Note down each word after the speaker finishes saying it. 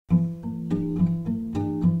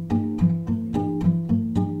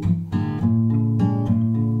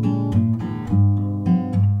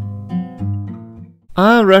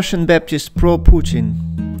Are Russian Baptists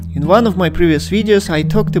pro-Putin? In one of my previous videos I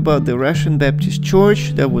talked about the Russian Baptist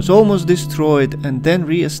Church that was almost destroyed and then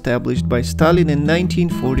re-established by Stalin in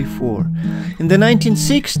 1944. In the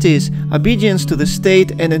 1960s, obedience to the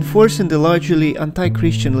state and enforcing the largely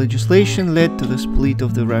anti-Christian legislation led to the split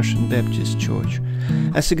of the Russian Baptist Church.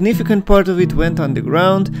 A significant part of it went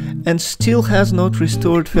underground and still has not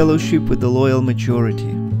restored fellowship with the loyal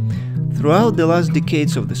majority. Throughout the last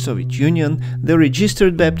decades of the Soviet Union, the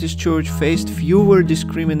registered Baptist Church faced fewer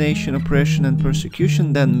discrimination, oppression and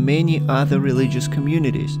persecution than many other religious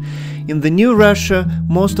communities. In the new Russia,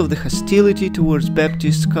 most of the hostility towards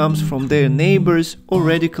Baptists comes from their neighbors or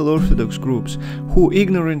radical Orthodox groups, who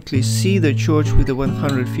ignorantly see the church with a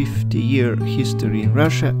 150-year history in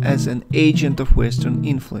Russia as an agent of Western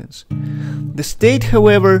influence. The state,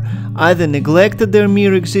 however, either neglected their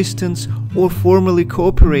mere existence or formally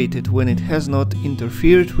cooperated when it has not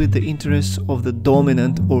interfered with the interests of the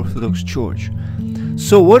dominant Orthodox Church.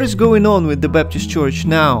 So what is going on with the Baptist Church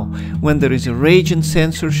now, when there is a raging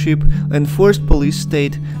censorship, enforced police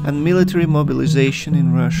state and military mobilization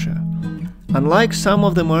in Russia? Unlike some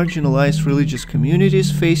of the marginalized religious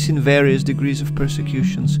communities facing various degrees of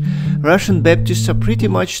persecutions, Russian Baptists are pretty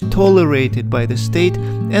much tolerated by the state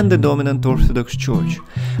and the dominant Orthodox Church.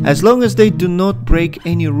 As long as they do not break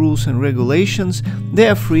any rules and regulations, they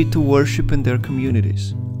are free to worship in their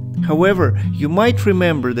communities. However, you might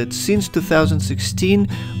remember that since 2016,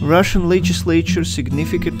 Russian legislature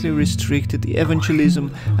significantly restricted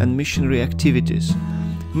evangelism and missionary activities.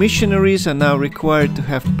 Missionaries are now required to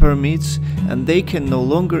have permits, and they can no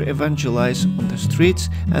longer evangelize on the streets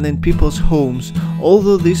and in people's homes,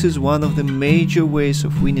 although this is one of the major ways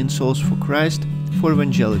of winning souls for Christ for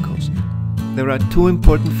evangelicals. There are two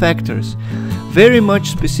important factors, very much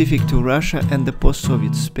specific to Russia and the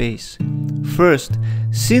post-Soviet space. First,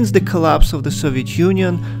 since the collapse of the Soviet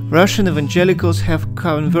Union, Russian evangelicals have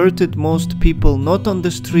converted most people not on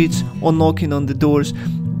the streets or knocking on the doors,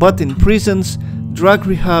 but in prisons, drug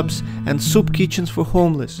rehabs and soup kitchens for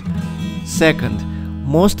homeless. Second,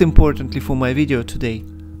 most importantly for my video today,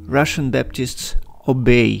 Russian Baptists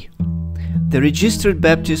obey. The registered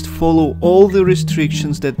Baptists follow all the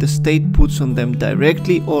restrictions that the state puts on them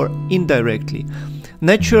directly or indirectly.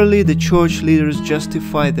 Naturally, the church leaders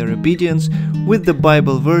justify their obedience with the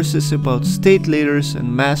Bible verses about state leaders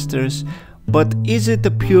and masters, but is it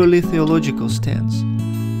a purely theological stance?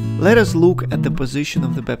 Let us look at the position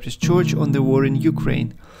of the Baptist Church on the war in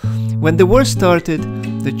Ukraine. When the war started,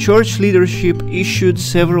 the church leadership issued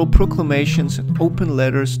several proclamations and open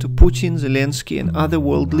letters to Putin, Zelensky and other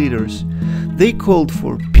world leaders. They called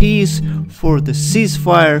for peace, for the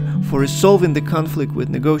ceasefire, for resolving the conflict with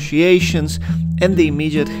negotiations, and the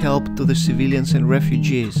immediate help to the civilians and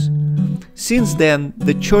refugees. Since then,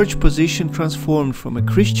 the church position transformed from a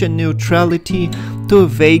Christian neutrality to a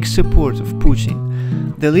vague support of Putin.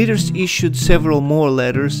 The leaders issued several more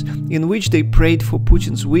letters in which they prayed for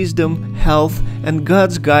Putin's wisdom, health, and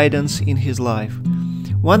God's guidance in his life.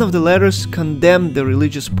 One of the letters condemned the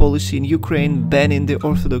religious policy in Ukraine banning the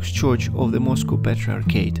Orthodox Church of the Moscow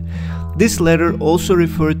Patriarchate. This letter also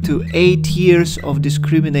referred to 8 years of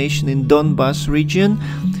discrimination in Donbas region,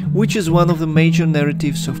 which is one of the major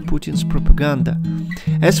narratives of Putin's propaganda.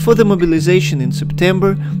 As for the mobilization in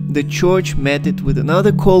September, the church met it with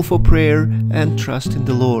another call for prayer and trust in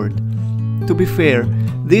the Lord. To be fair,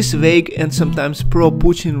 this vague and sometimes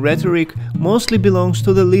pro-Putin rhetoric mostly belongs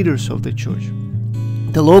to the leaders of the church.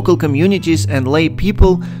 The local communities and lay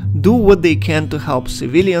people do what they can to help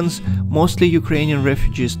civilians, mostly Ukrainian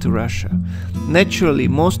refugees, to Russia. Naturally,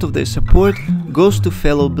 most of their support goes to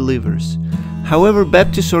fellow believers. However,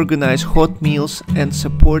 Baptists organize hot meals and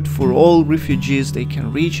support for all refugees they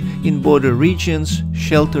can reach in border regions,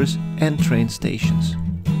 shelters and train stations.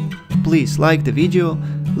 Please like the video,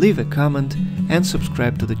 leave a comment and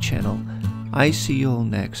subscribe to the channel. I see you all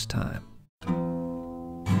next time.